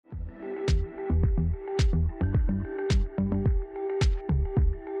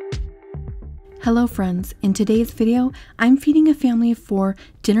Hello friends, in today's video, I'm feeding a family of 4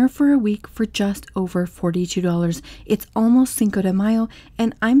 dinner for a week for just over $42. It's almost Cinco de Mayo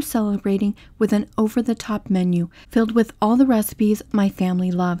and I'm celebrating with an over-the-top menu filled with all the recipes my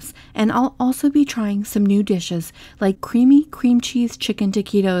family loves. And I'll also be trying some new dishes like creamy cream cheese chicken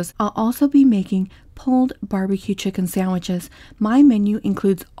taquitos. I'll also be making pulled barbecue chicken sandwiches. My menu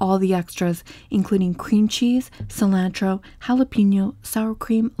includes all the extras, including cream cheese, cilantro, jalapeno, sour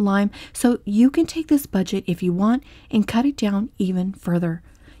cream, lime, so you can take this budget if you want and cut it down even further.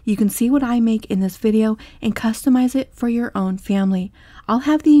 You can see what I make in this video and customize it for your own family. I'll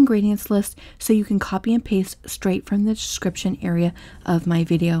have the ingredients list so you can copy and paste straight from the description area of my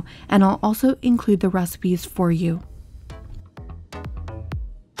video, and I'll also include the recipes for you.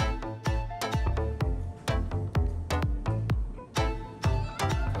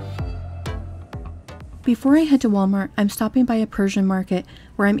 Before I head to Walmart, I'm stopping by a Persian market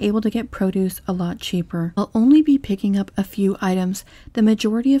where I'm able to get produce a lot cheaper. I'll only be picking up a few items. The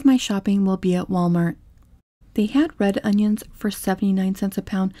majority of my shopping will be at Walmart. They had red onions for 79 cents a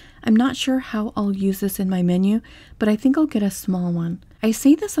pound. I'm not sure how I'll use this in my menu, but I think I'll get a small one. I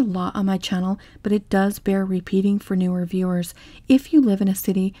say this a lot on my channel, but it does bear repeating for newer viewers. If you live in a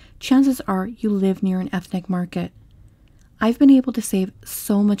city, chances are you live near an ethnic market. I've been able to save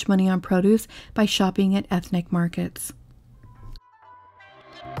so much money on produce by shopping at ethnic markets.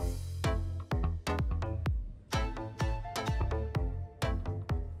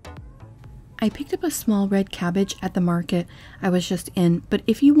 I picked up a small red cabbage at the market I was just in, but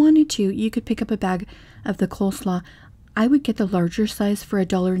if you wanted to, you could pick up a bag of the coleslaw. I would get the larger size for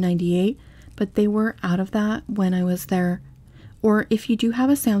 $1.98, but they were out of that when I was there. Or if you do have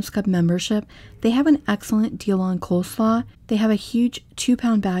a Sam's Club membership, they have an excellent deal on coleslaw. They have a huge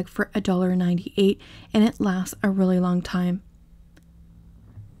 2-pound bag for $1.98 and it lasts a really long time.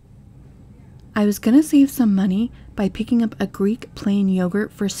 I was going to save some money by picking up a Greek plain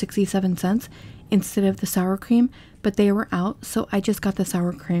yogurt for 67 cents instead of the sour cream, but they were out, so I just got the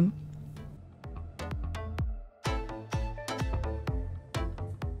sour cream.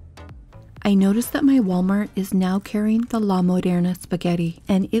 I noticed that my Walmart is now carrying the La Moderna spaghetti,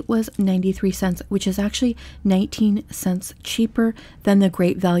 and it was 93 cents, which is actually 19 cents cheaper than the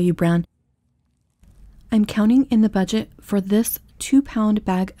Great Value brand. I'm counting in the budget for this 2-pound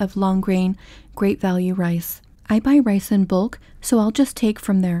bag of long grain Great Value rice. I buy rice in bulk, so I'll just take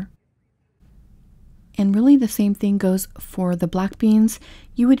from there. And really the same thing goes for the black beans.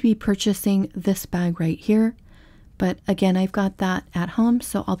 You would be purchasing this bag right here. But again, I've got that at home,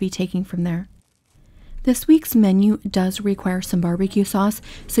 so I'll be taking from there. This week's menu does require some barbecue sauce,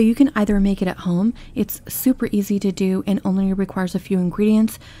 so you can either make it at home. It's super easy to do and only requires a few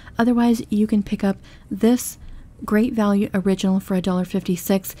ingredients. Otherwise, you can pick up this Great Value Original for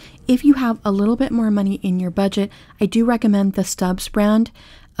 $1.56. If you have a little bit more money in your budget, I do recommend the Stubbs brand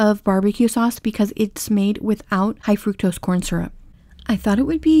of barbecue sauce because it's made without high fructose corn syrup. I thought it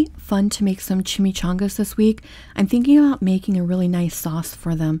would be fun to make some chimichangas this week. I'm thinking about making a really nice sauce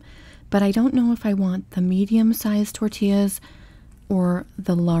for them, but I don't know if I want the medium-sized tortillas or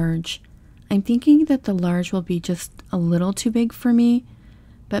the large. I'm thinking that the large will be just a little too big for me,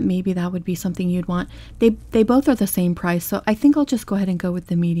 but maybe that would be something you'd want. They both are the same price, so I think I'll just go ahead and go with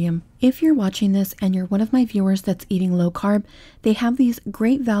the medium. If you're watching this and you're one of my viewers that's eating low carb, they have these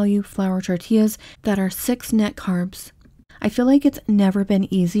Great Value flour tortillas that are 6 net carbs. I feel like it's never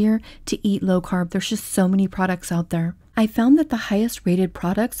been easier to eat low carb. There's just so many products out there. I found that the highest rated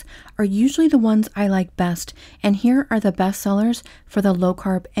products are usually the ones I like best, and here are the best sellers for the low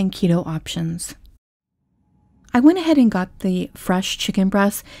carb and keto options. I went ahead and got the fresh chicken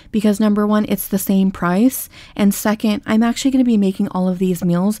breast because number one, it's the same price, and second, I'm actually going to be making all of these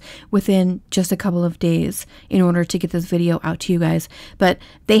meals within just a couple of days in order to get this video out to you guys. But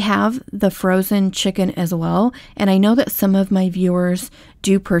they have the frozen chicken as well, and I know that some of my viewers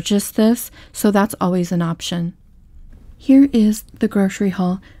do purchase this, so that's always an option. Here is the grocery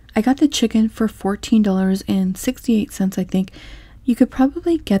haul. I got the chicken for $14.68, I think. You could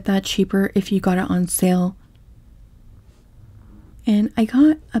probably get that cheaper if you got it on sale. And I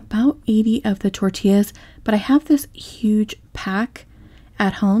got about 80 of the tortillas, but I have this huge pack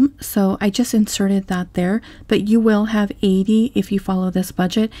at home, so I just inserted that there. But you will have 80 if you follow this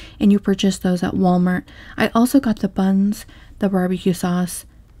budget and you purchase those at Walmart. I also got the buns, the barbecue sauce,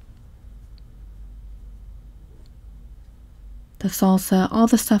 the salsa, all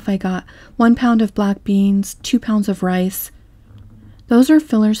the stuff I got. 1 pound of black beans, 2 pounds of rice. Those are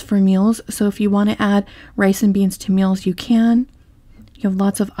fillers for meals, so if you want to add rice and beans to meals, you can. You have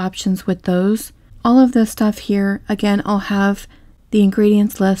lots of options with those. All of this stuff here, again, I'll have the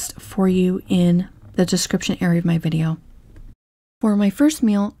ingredients list for you in the description area of my video. For my first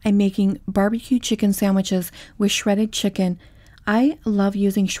meal, I'm making barbecue chicken sandwiches with shredded chicken. I love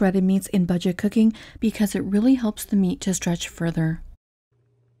using shredded meats in budget cooking because it really helps the meat to stretch further.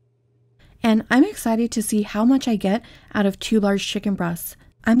 And I'm excited to see how much I get out of 2 large chicken breasts.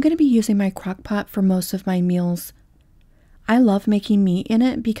 I'm going to be using my crock pot for most of my meals. I love making meat in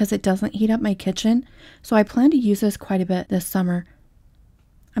it because it doesn't heat up my kitchen, so I plan to use this quite a bit this summer.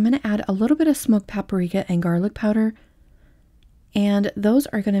 I'm going to add a little bit of smoked paprika and garlic powder, and those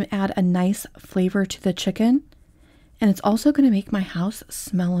are going to add a nice flavor to the chicken, and it's also going to make my house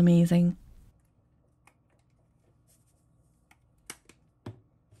smell amazing.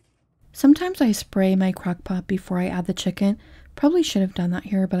 Sometimes I spray my crock pot before I add the chicken. Probably should have done that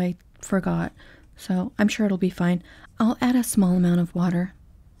here, but I forgot. So I'm sure it'll be fine. I'll add a small amount of water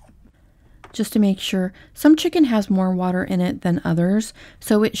just to make sure. Some chicken has more water in it than others,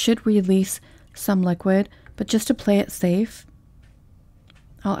 so it should release some liquid, but just to play it safe,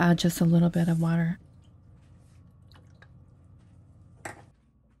 I'll add just a little bit of water.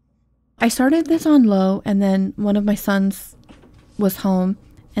 I started this on low, and then one of my sons was home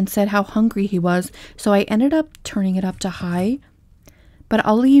and said how hungry he was, so I ended up turning it up to high. But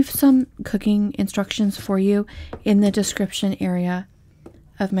I'll leave some cooking instructions for you in the description area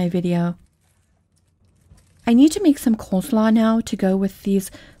of my video. I need to make some coleslaw now to go with these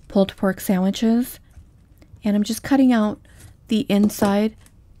pulled pork sandwiches. And I'm just cutting out the inside,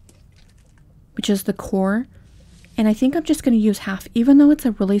 which is the core. And I think I'm just going to use half, even though it's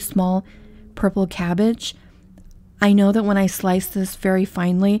a really small purple cabbage. I know that when I slice this very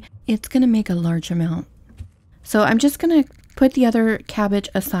finely, it's going to make a large amount. So I'm just going to put the other cabbage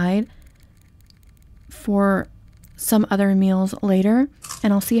aside for some other meals later,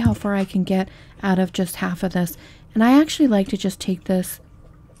 and I'll see how far I can get out of just half of this. And I actually like to just take this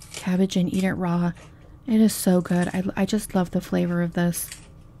cabbage and eat it raw. It is so good. I just love the flavor of this.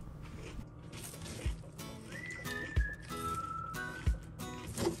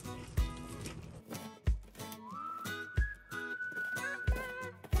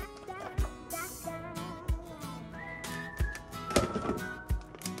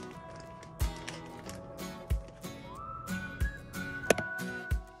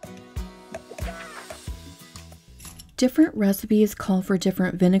 Different recipes call for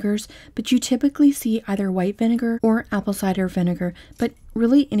different vinegars, but you typically see either white vinegar or apple cider vinegar, but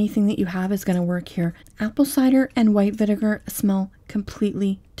really anything that you have is going to work here. Apple cider and white vinegar smell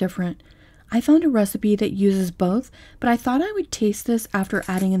completely different. I found a recipe that uses both, but I thought I would taste this after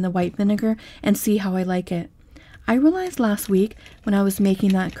adding in the white vinegar and see how I like it. I realized last week when I was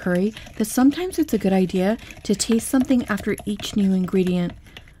making that curry that sometimes it's a good idea to taste something after each new ingredient.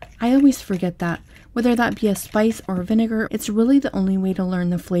 I always forget that. Whether that be a spice or vinegar, it's really the only way to learn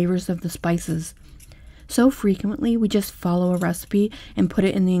the flavors of the spices. So frequently, we just follow a recipe and put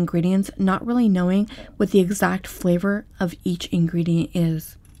it in the ingredients, not really knowing what the exact flavor of each ingredient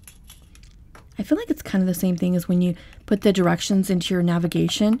is. I feel like it's kind of the same thing as when you put the directions into your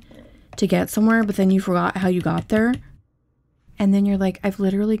navigation to get somewhere, but then you forgot how you got there. And then you're like, I've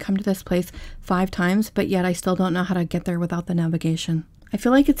literally come to this place 5 times, but yet I still don't know how to get there without the navigation. I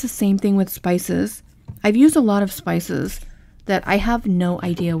feel like it's the same thing with spices. I've used a lot of spices that I have no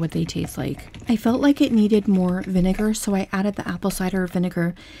idea what they taste like. I felt like it needed more vinegar, so I added the apple cider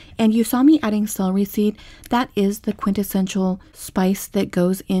vinegar. And you saw me adding celery seed. That is the quintessential spice that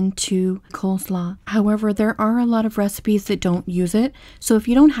goes into coleslaw. However, there are a lot of recipes that don't use it. So if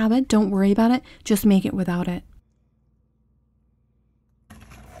you don't have it, don't worry about it. Just make it without it.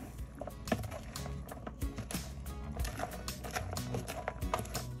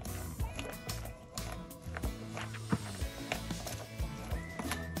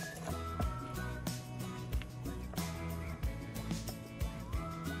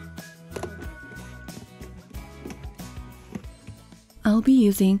 I'll be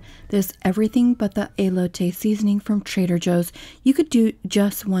using this everything but the elote seasoning from Trader Joe's. You could do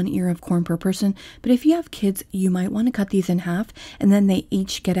just 1 ear of corn per person, but if you have kids, you might want to cut these in half and then they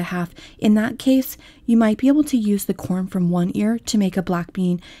each get a half. In that case, you might be able to use the corn from 1 ear to make a black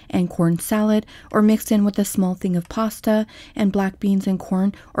bean and corn salad, or mixed in with a small thing of pasta and black beans and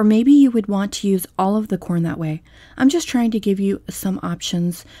corn, or maybe you would want to use all of the corn that way. I'm just trying to give you some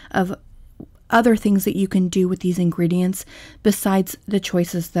options of other things that you can do with these ingredients besides the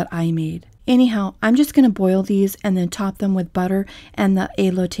choices that I made. Anyhow, I'm just going to boil these and then top them with butter and the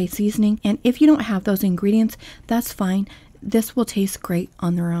elote seasoning. And if you don't have those ingredients, that's fine. This will taste great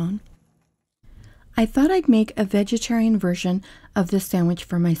on their own. I thought I'd make a vegetarian version of this sandwich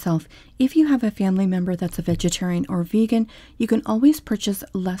for myself. If you have a family member that's a vegetarian or vegan, you can always purchase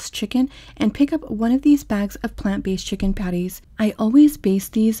less chicken and pick up one of these bags of plant-based chicken patties. I always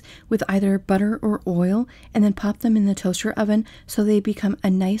baste these with either butter or oil and then pop them in the toaster oven so they become a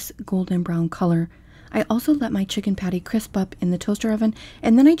nice golden brown color. I also let my chicken patty crisp up in the toaster oven,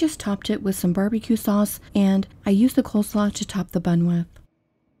 and then I just topped it with some barbecue sauce, and I used the coleslaw to top the bun with.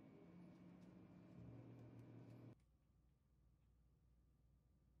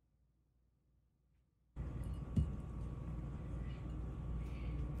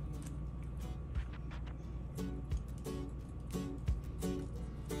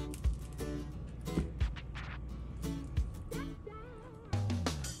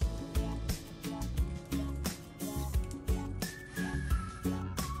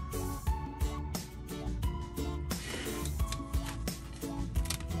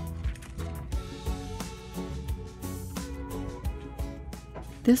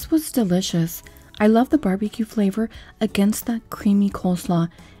 This was delicious. I love the barbecue flavor against that creamy coleslaw,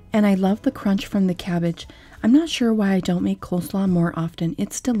 and I love the crunch from the cabbage. I'm not sure why I don't make coleslaw more often.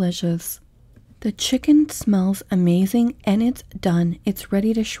 It's delicious. The chicken smells amazing, and it's done. It's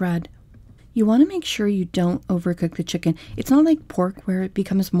ready to shred. You want to make sure you don't overcook the chicken. It's not like pork where it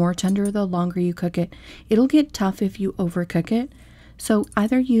becomes more tender the longer you cook it. It'll get tough if you overcook it. So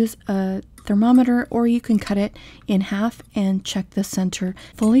either use a thermometer or you can cut it in half and check the center.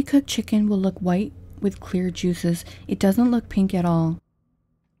 Fully cooked chicken will look white with clear juices. It doesn't look pink at all.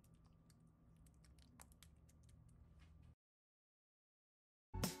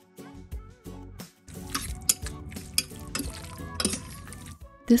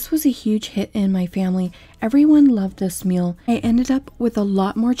 This was a huge hit in my family. Everyone loved this meal. I ended up with a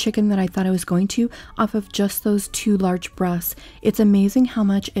lot more chicken than I thought I was going to off of just those 2 large breasts. It's amazing how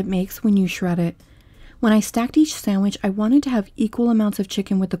much it makes when you shred it. When I stacked each sandwich, I wanted to have equal amounts of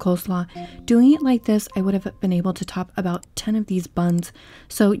chicken with the coleslaw. Doing it like this, I would have been able to top about 10 of these buns.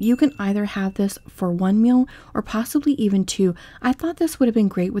 So you can either have this for 1 meal or possibly even 2. I thought this would have been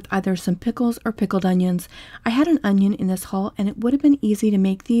great with either some pickles or pickled onions. I had an onion in this haul and it would have been easy to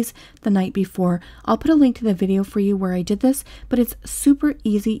make these the night before. I'll put a link to the video for you where I did this, but it's super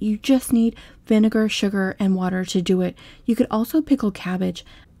easy. You just need vinegar, sugar, and water to do it. You could also pickle cabbage.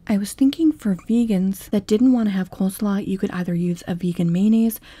 I was thinking for vegans that didn't want to have coleslaw, you could either use a vegan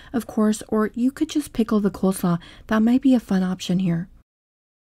mayonnaise, of course, or you could just pickle the coleslaw. That might be a fun option here.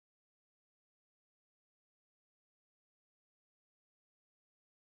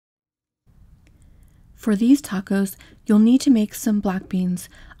 For these tacos, you'll need to make some black beans.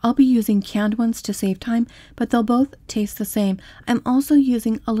 I'll be using canned ones to save time, but they'll both taste the same. I'm also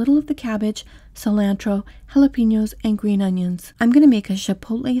using a little of the cabbage, cilantro, jalapenos, and green onions. I'm going to make a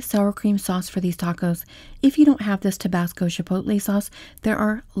chipotle sour cream sauce for these tacos. If you don't have this Tabasco chipotle sauce, there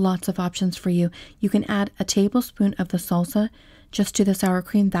are lots of options for you. You can add a tablespoon of the salsa just to the sour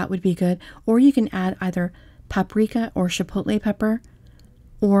cream. That would be good. Or you can add either paprika or chipotle pepper.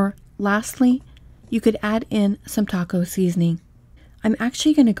 Or lastly, you could add in some taco seasoning. I'm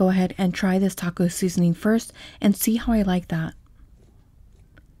actually going to go ahead and try this taco seasoning first and see how I like that.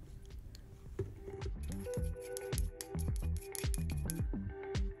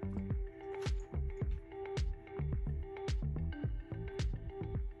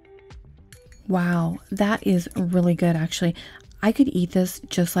 Wow, that is really good actually. I could eat this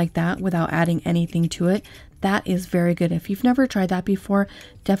just like that without adding anything to it. That is very good. If you've never tried that before,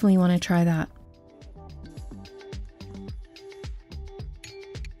 definitely want to try that.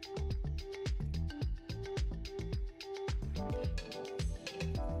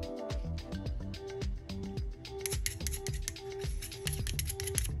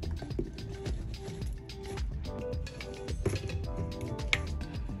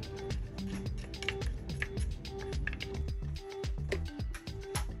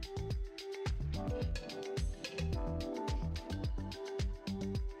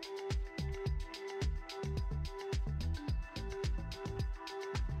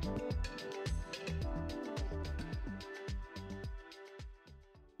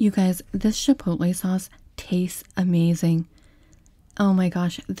 You guys, this chipotle sauce tastes amazing. Oh my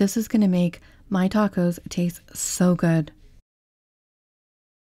gosh, this is going to make my tacos taste so good.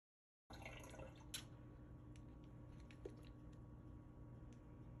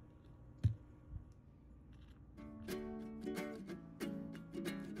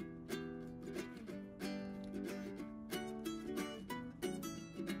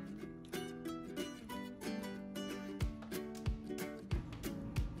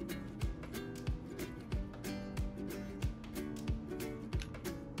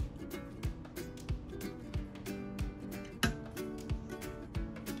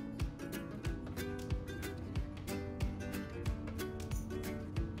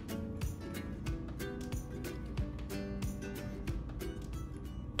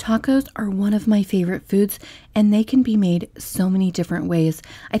 Tacos are one of my favorite foods, and they can be made so many different ways.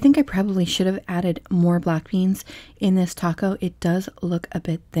 I think I probably should have added more black beans in this taco. It does look a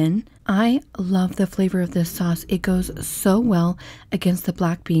bit thin. I love the flavor of this sauce. It goes so well against the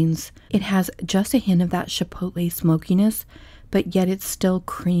black beans. It has just a hint of that chipotle smokiness, but yet it's still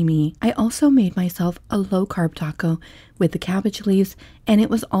creamy. I also made myself a low-carb taco with the cabbage leaves, and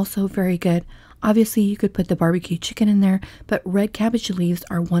it was also very good. Obviously, you could put the barbecue chicken in there, but red cabbage leaves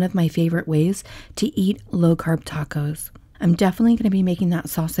are one of my favorite ways to eat low-carb tacos. I'm definitely going to be making that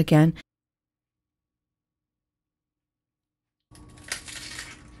sauce again.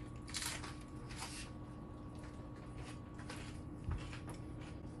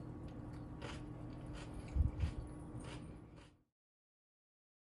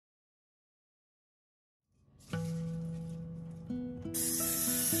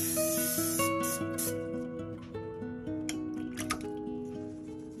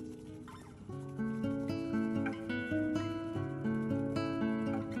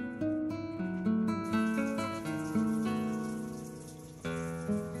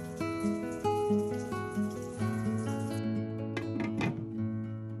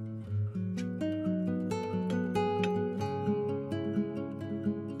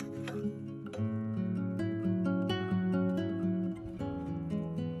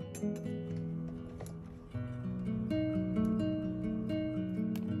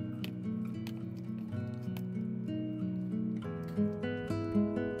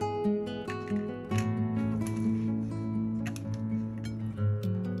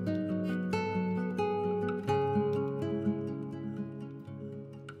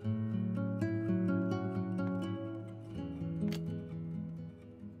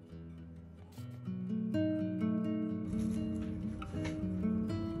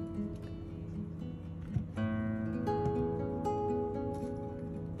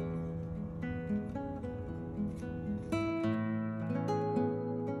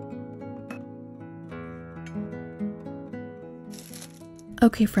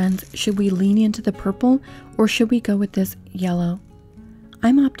 Okay friends, should we lean into the purple or should we go with this yellow?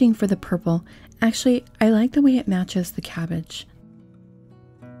 I'm opting for the purple. Actually, I like the way it matches the cabbage.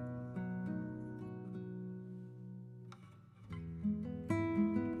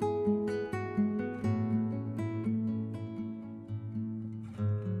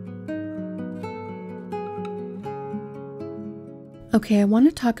 Okay, I want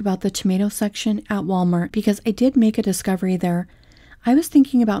to talk about the tomato section at Walmart because I did make a discovery there. I was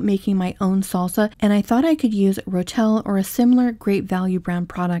thinking about making my own salsa, and I thought I could use Rotel or a similar Great Value brand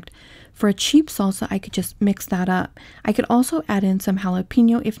product. For a cheap salsa, I could just mix that up. I could also add in some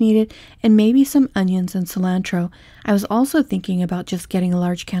jalapeno if needed, and maybe some onions and cilantro. I was also thinking about just getting a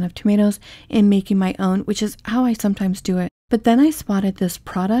large can of tomatoes and making my own, which is how I sometimes do it. But then I spotted this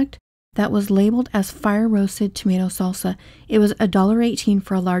product that was labeled as fire roasted tomato salsa. It was $1.18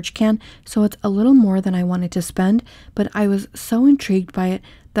 for a large can, so it's a little more than I wanted to spend, but I was so intrigued by it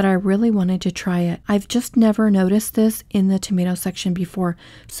that I really wanted to try it. I've just never noticed this in the tomato section before,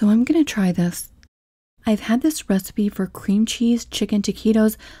 so I'm gonna try this. I've had this recipe for cream cheese chicken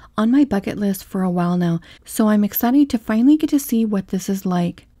taquitos on my bucket list for a while now, so I'm excited to finally get to see what this is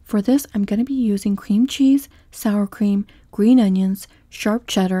like. For this, I'm going to be using cream cheese, sour cream, green onions, sharp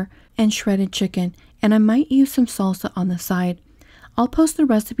cheddar, and shredded chicken, and I might use some salsa on the side. I'll post the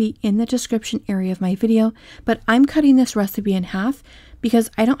recipe in the description area of my video, but I'm cutting this recipe in half because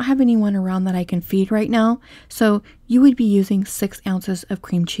I don't have anyone around that I can feed right now, so you would be using 6 ounces of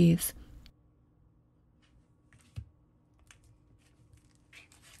cream cheese.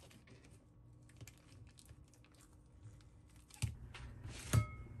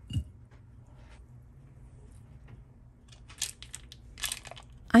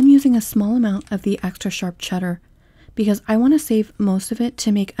 I'm using a small amount of the extra sharp cheddar because I want to save most of it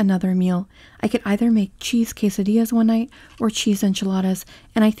to make another meal. I could either make cheese quesadillas one night or cheese enchiladas,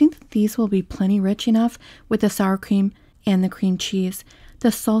 and I think that these will be plenty rich enough with the sour cream and the cream cheese. The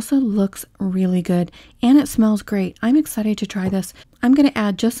salsa looks really good and it smells great. I'm excited to try this. I'm going to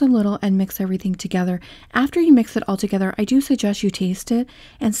add just a little and mix everything together. After you mix it all together, I do suggest you taste it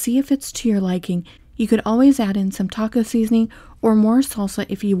and see if it's to your liking. You could always add in some taco seasoning or more salsa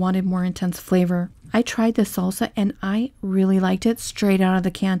if you wanted more intense flavor. I tried the salsa and I really liked it straight out of the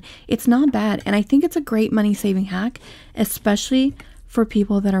can. It's not bad, and I think it's a great money-saving hack, especially for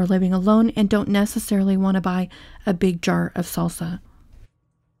people that are living alone and don't necessarily want to buy a big jar of salsa.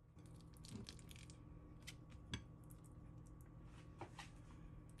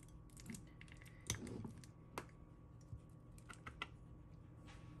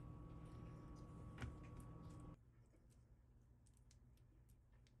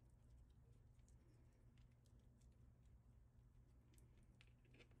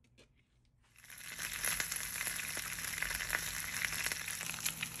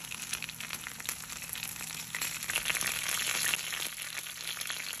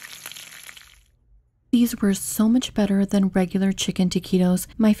 These were so much better than regular chicken taquitos.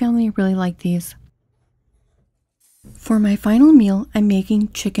 My family really liked these. For my final meal, I'm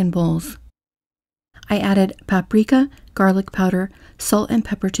making chicken bowls. I added paprika, garlic powder, salt and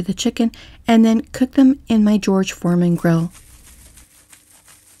pepper to the chicken, and then cooked them in my George Foreman grill.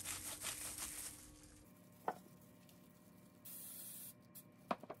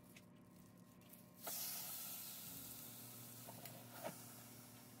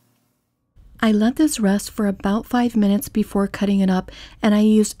 I let this rest for about 5 minutes before cutting it up, and I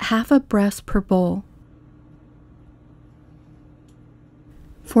used half a breast per bowl.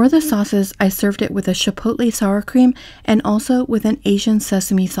 For the sauces, I served it with a chipotle sour cream and also with an Asian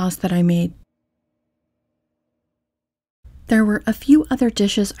sesame sauce that I made. There were a few other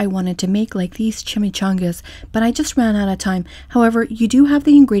dishes I wanted to make, like these chimichangas, but I just ran out of time. However, you do have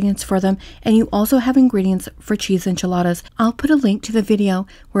the ingredients for them, and you also have ingredients for cheese enchiladas. I'll put a link to the video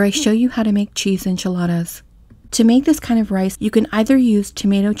where I show you how to make cheese enchiladas. To make this kind of rice, you can either use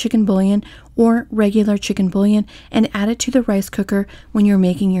tomato chicken bouillon or regular chicken bouillon and add it to the rice cooker when you're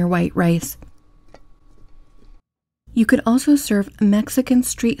making your white rice. You could also serve Mexican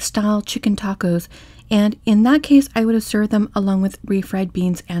street-style chicken tacos, and in that case, I would have served them along with refried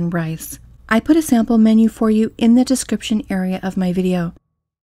beans and rice. I put a sample menu for you in the description area of my video.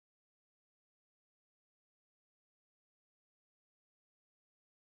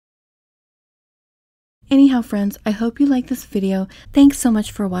 Anyhow, friends, I hope you liked this video. Thanks so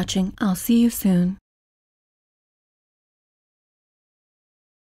much for watching. I'll see you soon.